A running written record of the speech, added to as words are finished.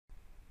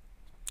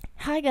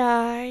Hi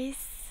guys,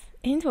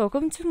 and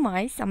welcome to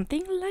my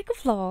something like a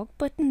vlog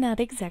but not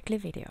exactly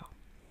video.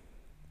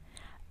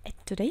 In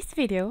today's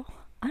video,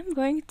 I'm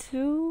going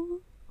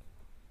to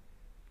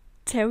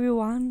tell you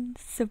one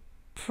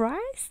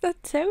surprise,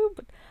 not tell you,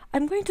 but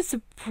I'm going to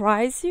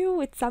surprise you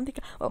with something.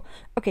 Oh,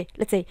 okay,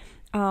 let's say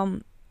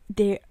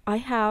I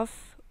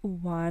have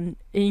one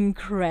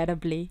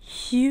incredibly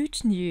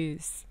huge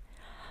news.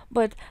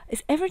 But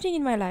as everything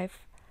in my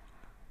life,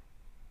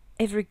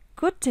 every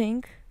good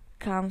thing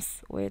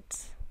comes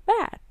with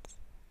bad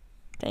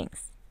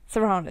things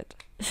surrounded.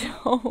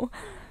 So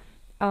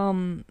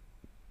I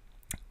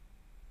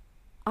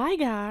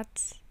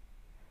got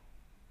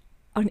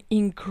an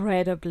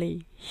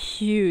incredibly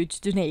huge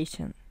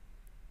donation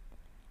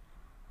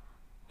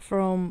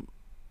from,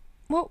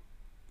 well,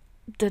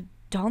 the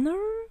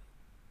donator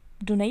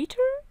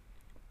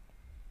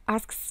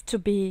asks to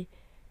be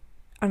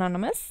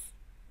anonymous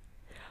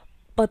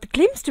but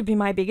claims to be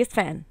my biggest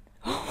fan,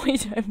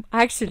 which I'm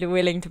actually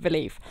willing to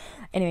believe.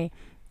 Anyway,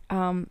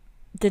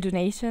 the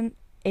donation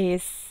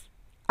is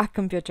a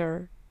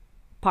computer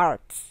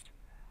parts.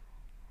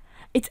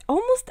 It's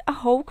almost a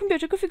whole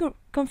computer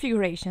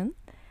configuration.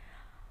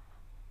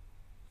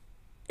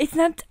 It's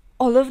not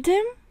all of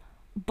them,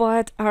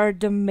 but are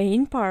the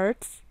main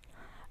parts.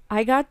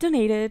 I got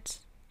donated,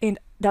 and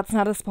that's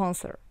not a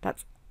sponsor,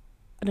 that's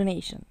a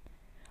donation.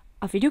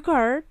 A video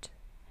card,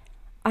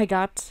 I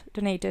got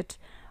donated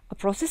a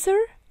processor,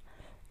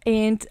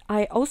 and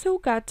I also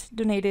got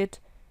donated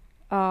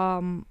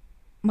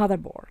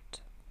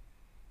motherboard.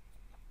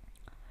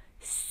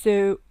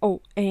 So,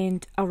 oh,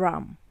 and a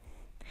RAM.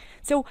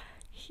 So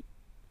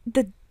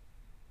the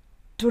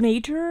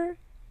donator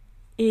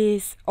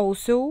is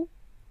also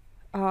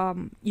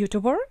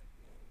YouTuber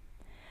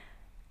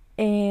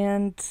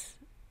and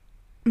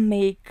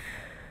make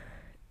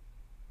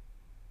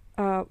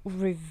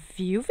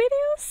review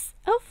videos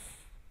of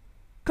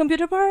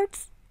computer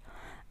parts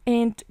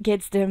and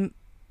gets them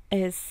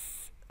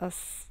as a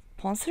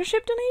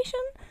sponsorship donation.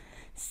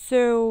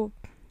 So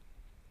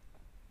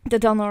the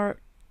donor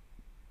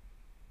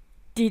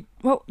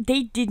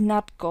they did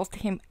not cost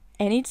him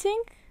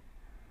anything.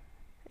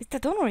 The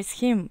donor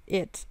is him,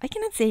 it. I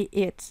cannot say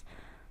it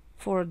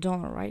for a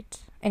donor, right?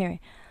 Anyway.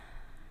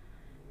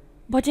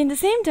 But in the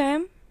same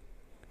time,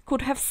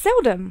 could have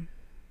sold them.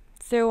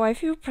 So I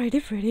feel pretty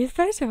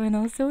special and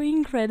also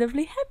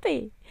incredibly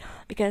happy.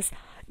 Because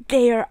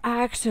they are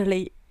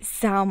actually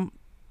some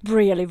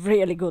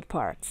really good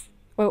parts.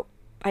 Well,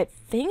 I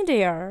think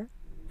they are,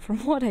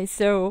 from what I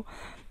saw.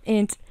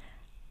 And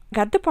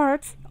got the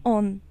parts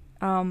on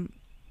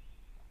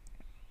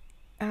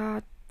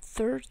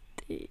 30,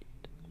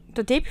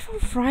 the day before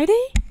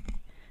Friday?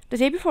 The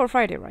day before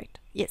Friday, right?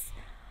 Yes.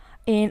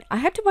 And I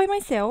had to buy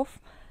myself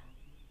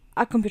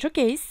a computer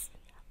case,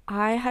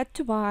 I had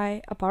to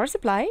buy a power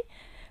supply,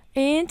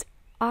 and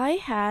I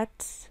had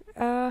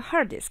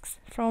hard disks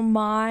from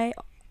my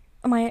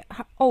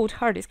old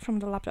hard disk from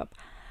the laptop.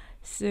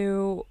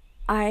 So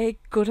I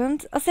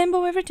couldn't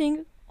assemble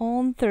everything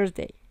on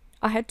Thursday.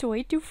 I had to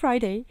wait till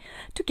Friday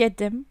to get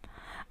them,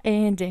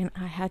 and then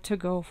I had to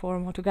go for a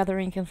moto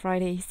gathering on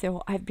Friday,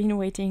 so I've been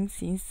waiting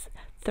since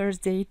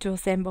Thursday to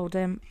assemble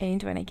them,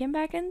 and when I came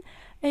back and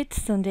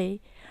it's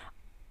Sunday,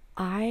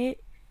 I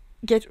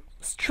get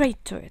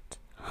straight to it.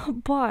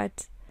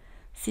 But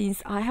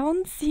since I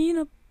haven't seen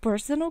a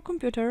personal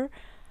computer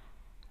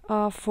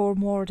for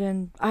more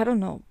than, I don't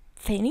know,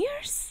 10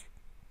 years?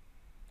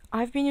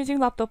 I've been using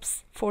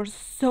laptops for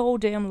so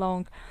damn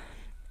long.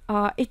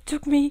 It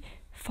took me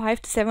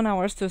 5 to 7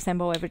 hours to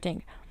assemble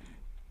everything.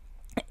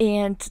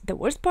 And the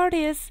worst part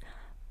is,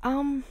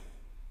 the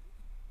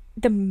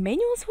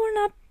manuals were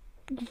not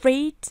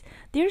great.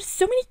 There's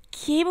so many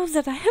cables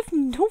that I have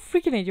no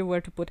freaking idea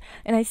where to put,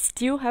 and I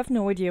still have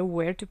no idea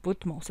where to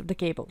put most of the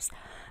cables.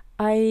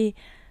 I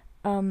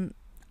don't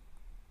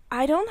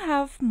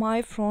have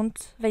my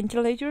front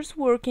ventilators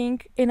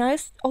working, and I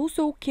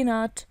also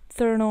cannot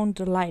turn on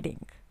the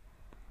lighting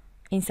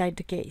inside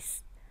the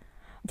case.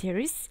 There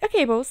is a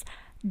cables,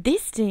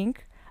 this thing,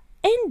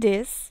 and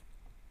this,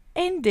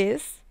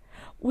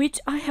 which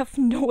I have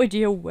no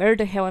idea where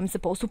the hell I'm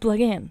supposed to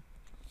plug in.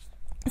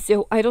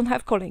 So I don't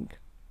have cooling.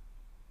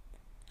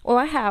 Well,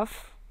 I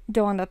have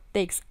the one that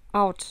takes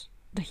out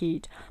the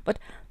heat, but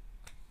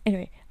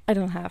anyway, I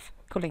don't have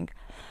cooling.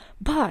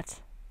 But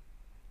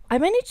I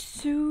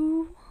managed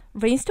to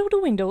reinstall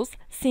the Windows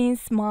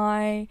since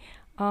my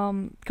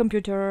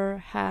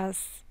computer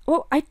has...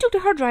 Well, I took the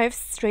hard drives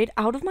straight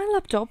out of my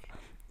laptop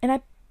and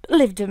I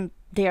left them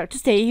there to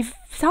stay if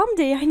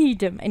someday I need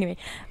them. Anyway,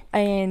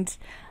 and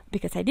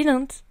because I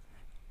didn't,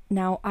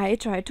 now I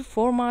try to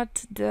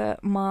format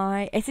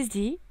my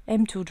SSD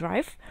M2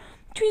 drive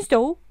to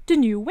install the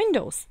new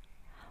Windows.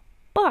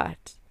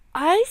 But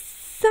I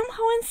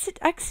somehow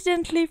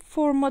accidentally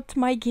format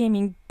my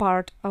gaming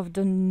part of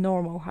the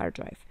normal hard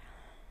drive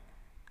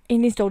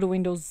and install the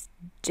Windows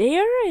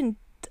there, and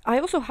I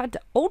also had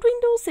the old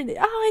Windows, and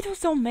it was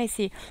so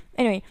messy.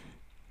 Anyway,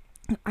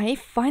 I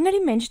finally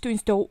managed to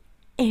install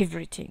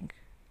everything.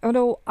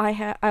 Although I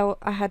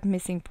had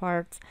missing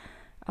parts,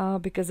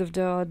 because of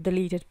the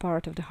deleted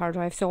part of the hard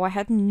drive. So I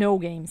had no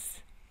games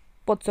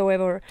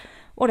whatsoever.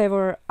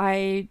 Whatever,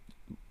 I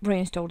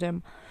reinstalled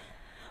them.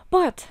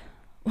 But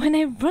when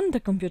I run the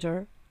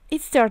computer,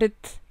 it started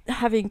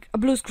having a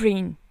blue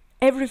screen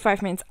every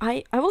 5 minutes.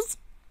 I was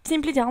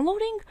simply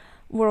downloading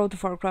World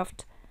of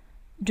Warcraft,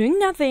 doing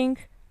nothing,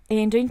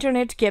 and the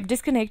internet kept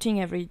disconnecting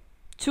every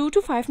 2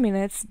 to 5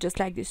 minutes, just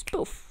like this,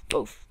 poof,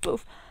 poof,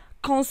 poof,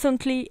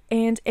 constantly,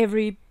 and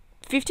every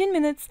 15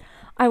 minutes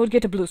I would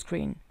get a blue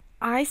screen.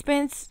 I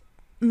spent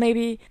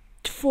maybe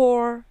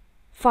 4,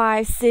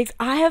 5, 6,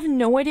 I have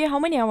no idea how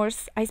many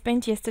hours I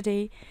spent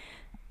yesterday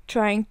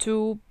trying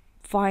to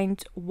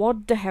find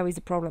what the hell is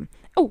the problem.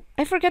 Oh,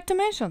 I forgot to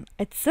mention,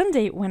 at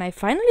Sunday when I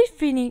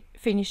finally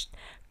finished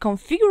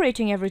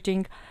configuring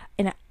everything,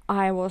 and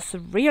I was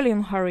really in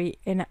a hurry,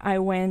 and I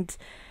went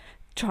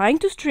trying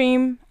to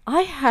stream,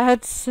 I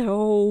had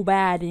so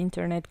bad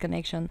internet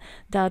connection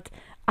that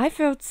I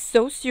felt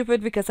so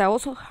stupid because I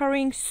was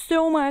hurrying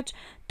so much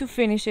to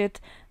finish it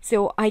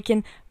so I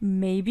can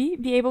maybe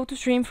be able to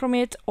stream from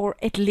it, or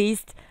at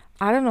least,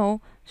 I don't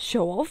know,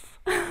 show off.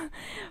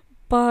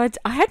 But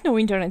I had no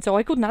internet, so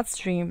I could not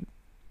stream.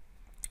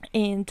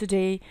 And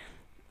today,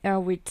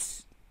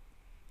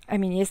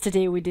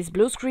 yesterday with this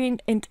blue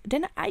screen, and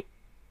then I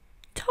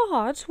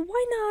thought,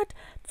 why not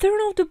turn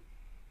off the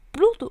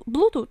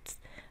Bluetooth,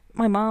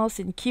 my mouse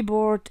and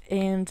keyboard,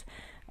 and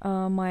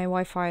my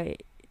Wi-Fi.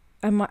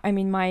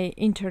 My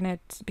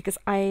internet, because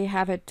I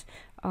have it.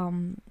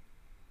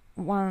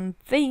 One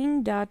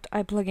thing that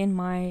I plug in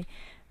my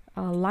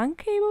LAN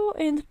cable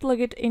and plug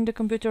it in the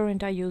computer,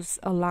 and I use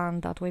a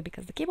LAN that way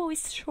because the cable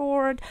is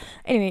short.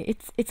 Anyway,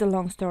 it's a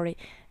long story.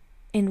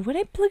 And when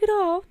I plug it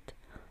out,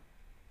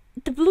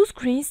 the blue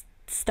screen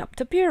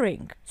stopped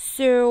appearing.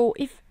 So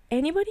if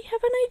anybody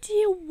have an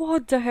idea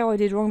what the hell I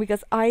did wrong,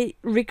 because I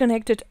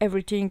reconnected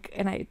everything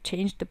and I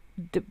changed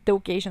the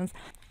occasions.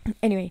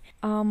 Anyway,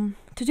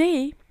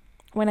 today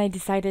when I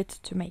decided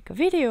to make a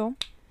video,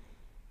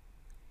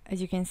 as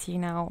you can see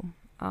now,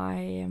 I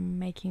am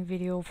making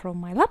video from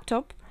my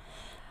laptop.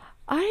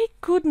 I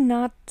could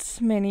not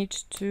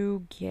manage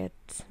to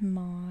get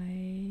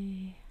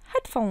my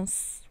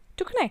headphones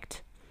to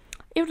connect.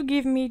 It would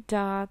give me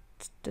that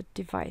the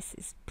device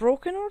is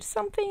broken or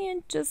something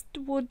and just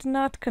would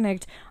not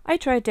connect. I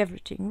tried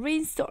everything,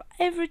 reinstall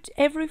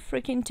every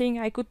freaking thing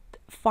I could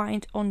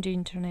find on the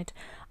internet.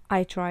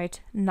 I tried,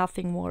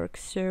 nothing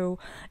works. So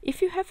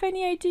if you have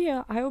any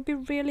idea, I will be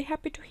really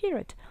happy to hear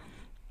it.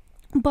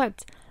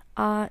 But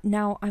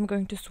now I'm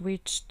going to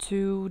switch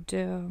to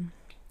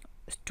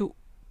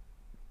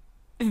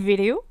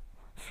video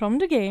from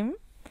the game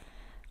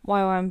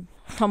while I'm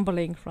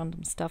fumbling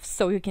random stuff,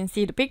 so you can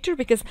see the picture,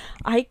 because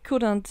I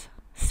couldn't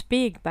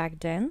speak back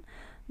then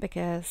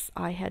because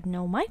I had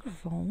no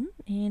microphone,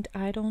 and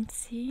I don't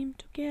seem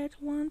to get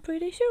one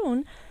pretty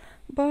soon.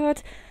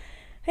 But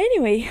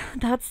anyway,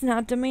 that's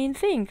not the main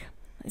thing.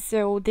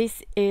 So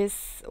this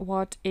is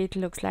what it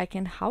looks like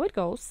and how it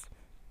goes.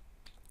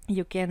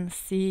 You can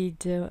see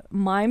the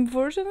mime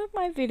version of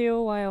my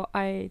video while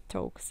I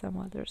talk some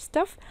other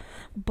stuff,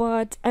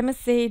 but I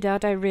must say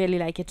that I really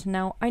like it.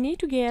 Now I need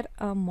to get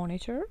a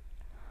monitor,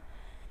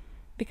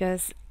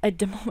 because at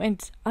the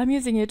moment I'm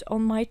using it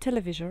on my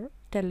television,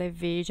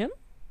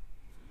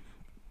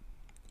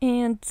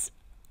 and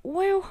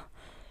well,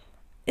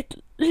 at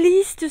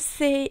least to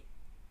say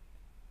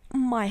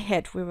my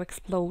head will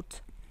explode.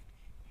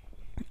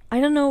 I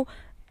don't know,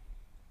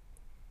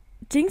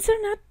 things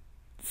are not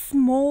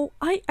small.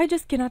 I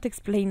just cannot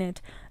explain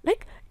it.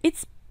 Like,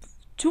 it's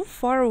too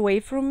far away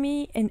from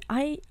me, and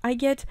I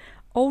get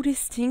all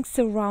these things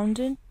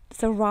surrounding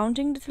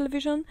the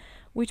television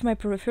with my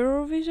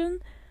peripheral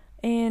vision,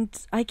 and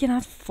I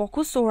cannot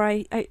focus, or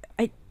I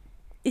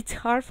it's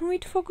hard for me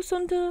to focus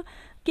on the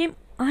game.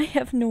 I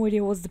have no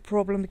idea what's the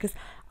problem, because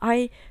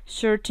I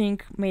sure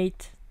think made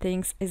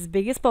things as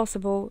big as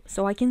possible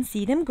so I can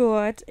see them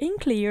good and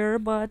clear,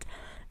 but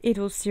it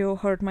will still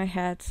hurt my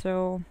head.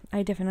 So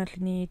I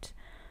definitely need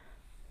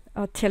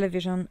a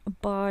television,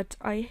 but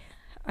I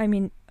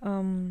mean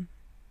a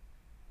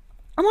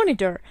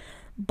monitor,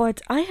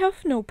 but I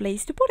have no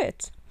place to put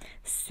it.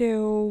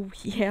 So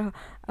yeah,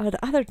 the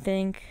other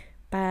thing,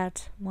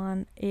 bad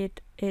one,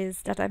 it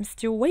is that I'm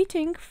still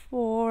waiting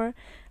for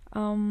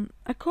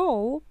a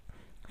call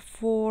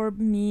for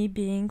me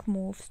being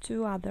moved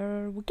to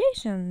other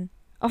location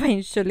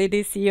eventually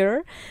this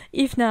year.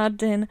 If not,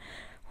 then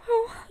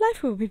well,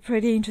 life will be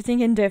pretty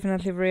interesting and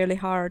definitely really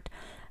hard,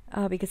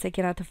 because I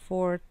cannot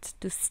afford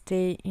to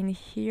stay in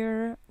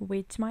here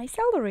with my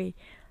salary.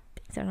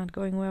 Things are not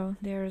going well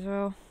there as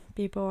well.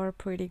 People are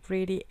pretty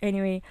greedy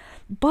anyway,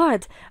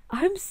 but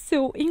I'm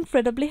so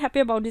incredibly happy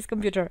about this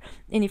computer,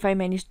 and if I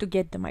manage to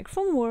get the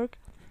microphone work,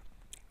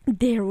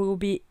 there will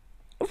be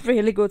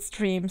really good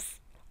streams.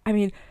 I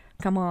mean,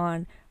 come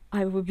on,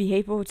 I will be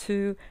able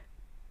to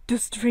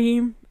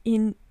stream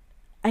in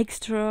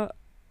extra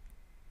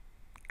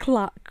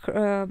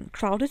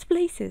crowded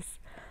places,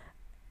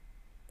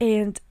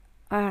 and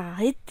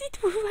I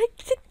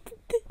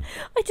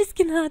just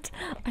cannot.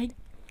 I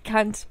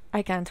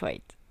can't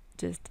wait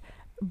noticed.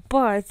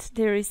 But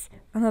there is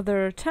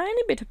another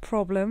tiny bit of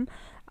problem.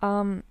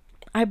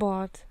 I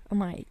bought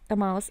a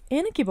mouse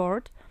and a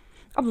keyboard,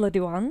 a bloody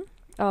one,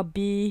 a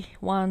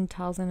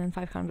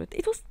B1500.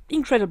 It was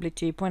incredibly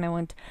cheap when I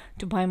went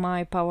to buy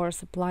my power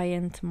supply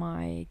and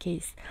my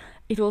case.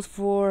 It was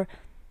for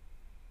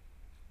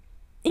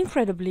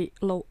incredibly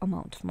low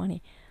amount of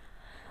money.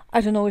 I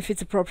don't know if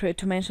it's appropriate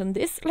to mention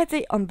this. Let's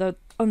say under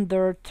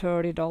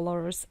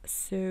 $30.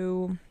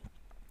 So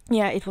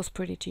yeah, it was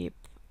pretty cheap.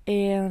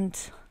 And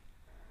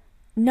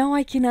now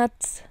I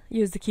cannot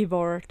use the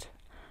keyboard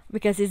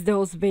because it's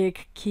those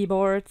big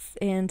keyboards,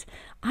 and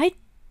I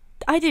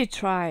did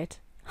try it.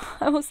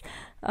 I was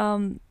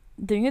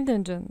doing a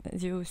dungeon,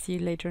 as you see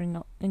later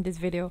in this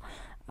video,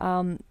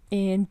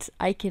 and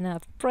I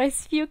cannot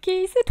press few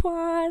keys at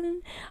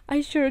once. I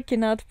sure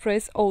cannot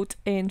press Alt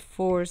and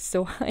 4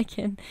 so I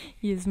can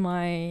use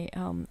my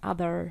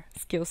other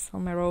skills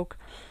on my rogue.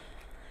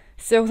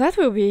 So that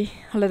will be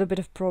a little bit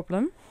of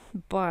problem,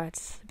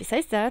 but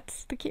besides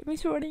that, the game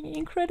is running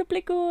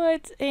incredibly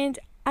good, and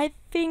I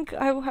think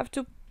I will have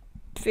to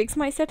fix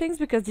my settings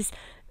because this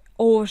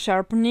over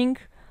sharpening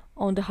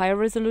on the higher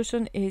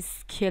resolution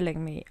is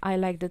killing me. I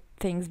like the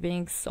things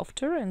being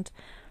softer, and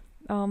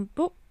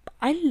but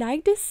I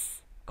like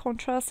this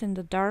contrast in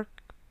the dark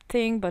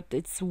thing, but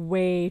it's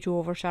way too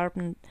over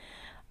sharpened.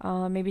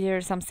 Maybe there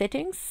are some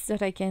settings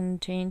that I can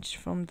change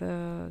from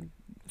the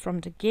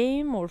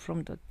game or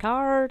from the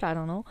card. I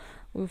don't know.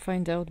 We'll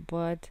find out.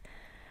 But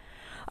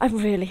I'm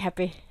really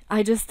happy.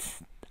 I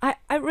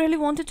really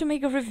wanted to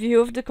make a review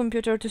of the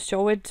computer to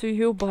show it to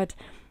you, but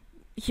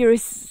here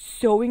is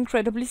so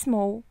incredibly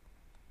small.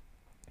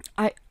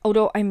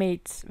 Although I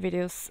made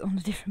videos on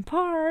the different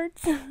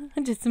parts,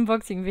 just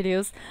unboxing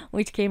videos,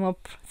 which came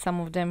up, some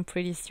of them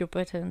pretty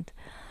stupid, and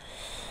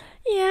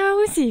yeah,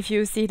 we'll see if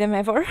you see them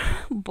ever.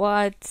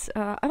 But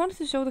I wanted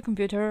to show the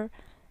computer,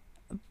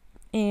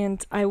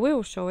 and I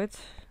will show it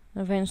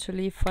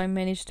eventually if I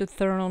manage to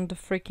turn on the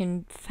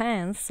freaking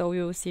fans, so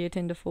you'll see it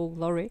in the full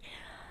glory.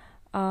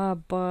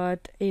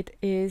 But it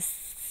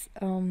is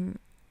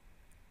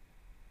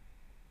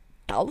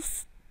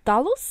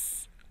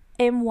Talos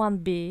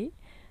M1B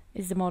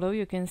is the model.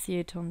 You can see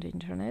it on the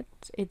internet.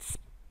 It's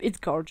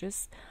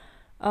gorgeous.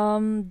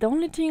 The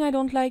only thing I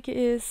don't like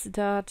is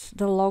that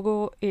the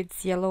logo,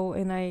 it's yellow,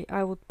 and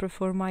I would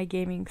prefer my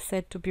gaming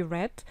set to be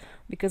red,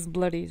 because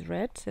bloody is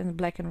red, and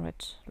black and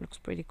red looks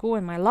pretty cool.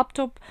 And my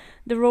laptop,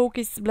 the Rogue,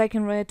 is black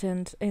and red,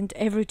 and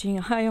everything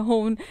I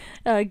own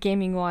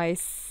gaming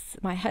wise,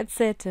 my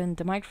headset and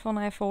the microphone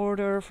I've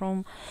ordered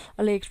from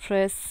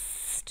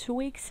AliExpress 2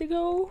 weeks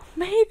ago,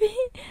 maybe.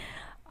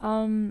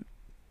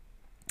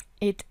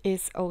 It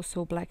is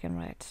also black and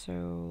red,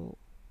 so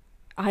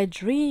I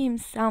dream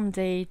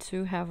someday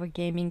to have a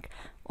gaming,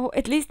 or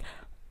at least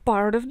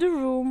part of the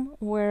room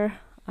where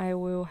I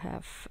will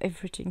have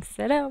everything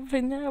set up,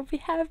 and I'll be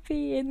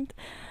happy, and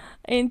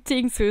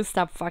things will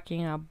stop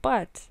fucking up.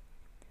 But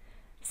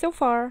so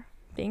far,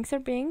 things are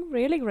being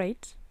really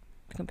great.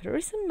 The computer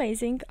is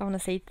amazing. I want to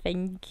say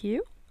thank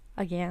you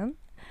again,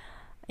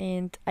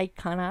 and I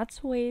cannot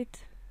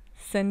wait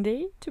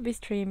Sunday to be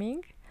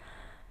streaming.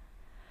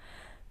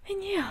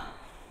 And yeah,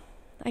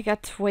 I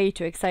got way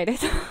too excited.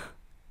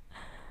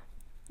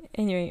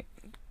 Anyway,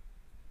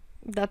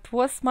 that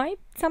was my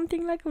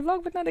something like a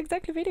vlog, but not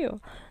exactly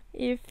video.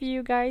 If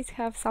you guys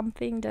have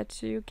something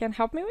that you can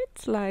help me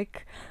with,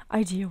 like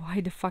idea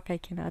why the fuck I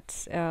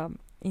cannot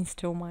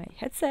install my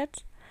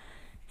headset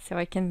so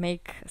I can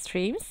make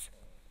streams,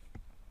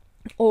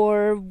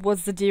 or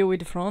what's the deal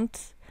with the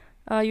front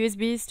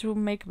USBs to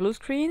make blue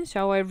screen,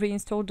 shall I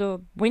reinstall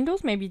the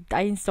Windows? Maybe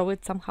I installed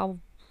it somehow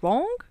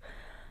wrong.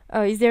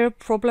 Is there a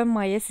problem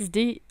my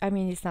SSD, I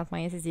mean it's not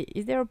my SSD,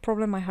 is there a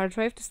problem my hard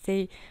drive to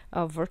stay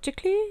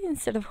vertically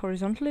instead of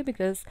horizontally,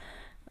 because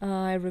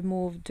I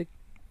removed the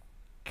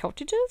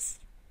cartridges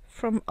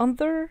from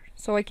under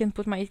so I can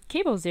put my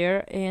cables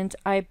there, and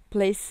I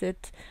place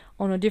it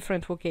on a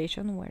different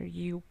location where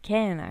you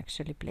can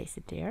actually place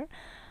it there.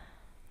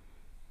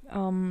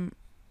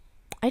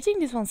 I think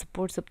this one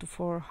supports up to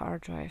 4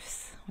 hard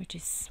drives, which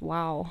is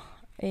wow.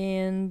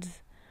 And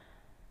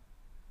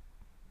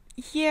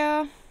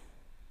yeah.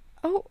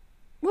 Oh,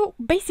 well,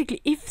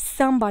 basically, if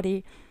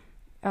somebody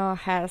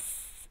has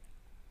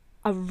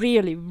a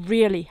really,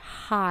 really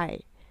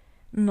high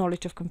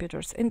knowledge of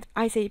computers, and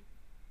I say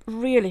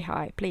really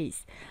high,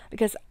 please,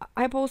 because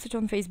I posted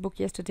on Facebook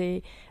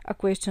yesterday a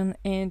question,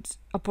 and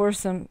a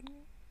person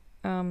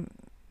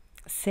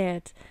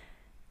said,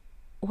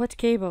 what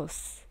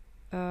cables?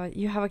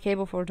 You have a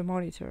cable for the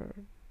monitor.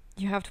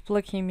 You have to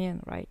plug him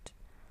in, right?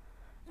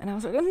 And I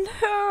was like,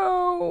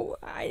 no!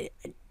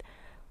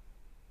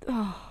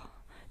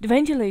 The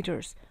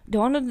ventilators, the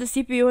one on the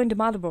CPU and the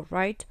motherboard,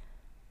 right?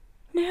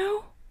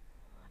 No,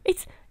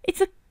 it's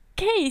a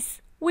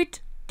case with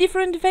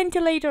different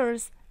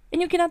ventilators,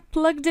 and you cannot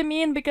plug them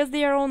in because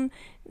they are on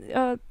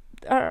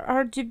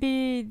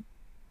RGB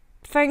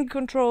fan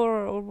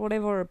controller or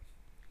whatever.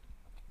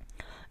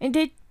 And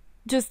they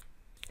just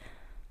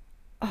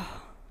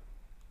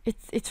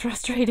it's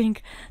frustrating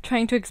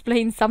trying to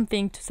explain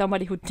something to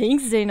somebody who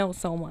thinks they know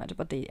so much,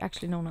 but they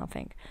actually know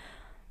nothing.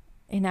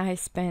 And I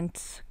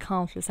spent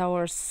countless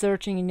hours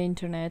searching in the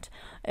internet,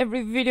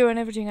 every video and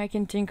everything I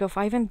can think of.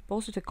 I even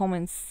posted the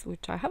comments,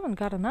 which I haven't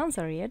got an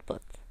answer yet,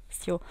 but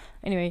still.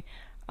 Anyway,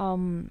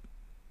 and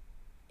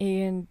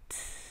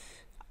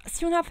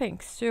still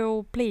nothing.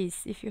 So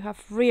please, if you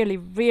have really,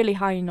 really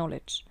high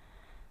knowledge,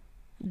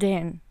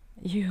 then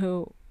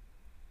you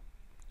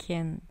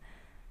can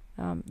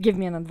give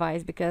me an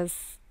advice,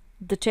 because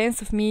the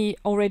chance of me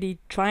already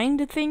trying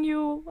the thing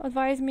you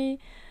advise me,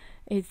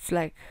 it's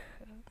like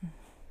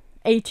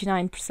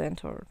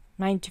 89% or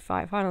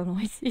 95. I don't know.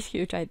 It's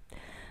huge. I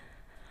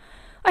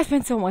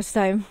spent so much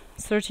time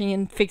searching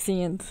and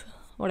fixing and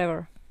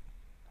whatever,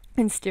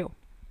 and still,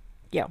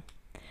 yeah.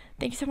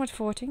 Thank you so much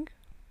for watching.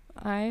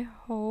 I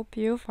hope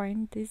you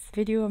find this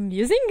video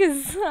amusing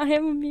as I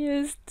am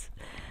amused,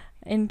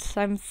 and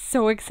I'm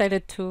so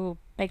excited to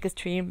make a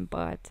stream,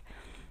 but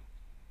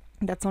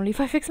that's only if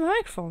I fix my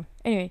microphone.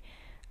 Anyway,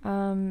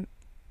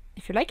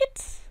 if you like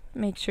it,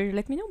 make sure you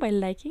let me know by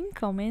liking,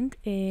 comment,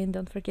 and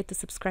don't forget to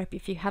subscribe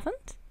if you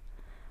haven't.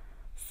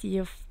 See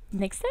you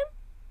next time.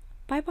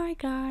 Bye bye,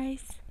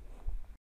 guys.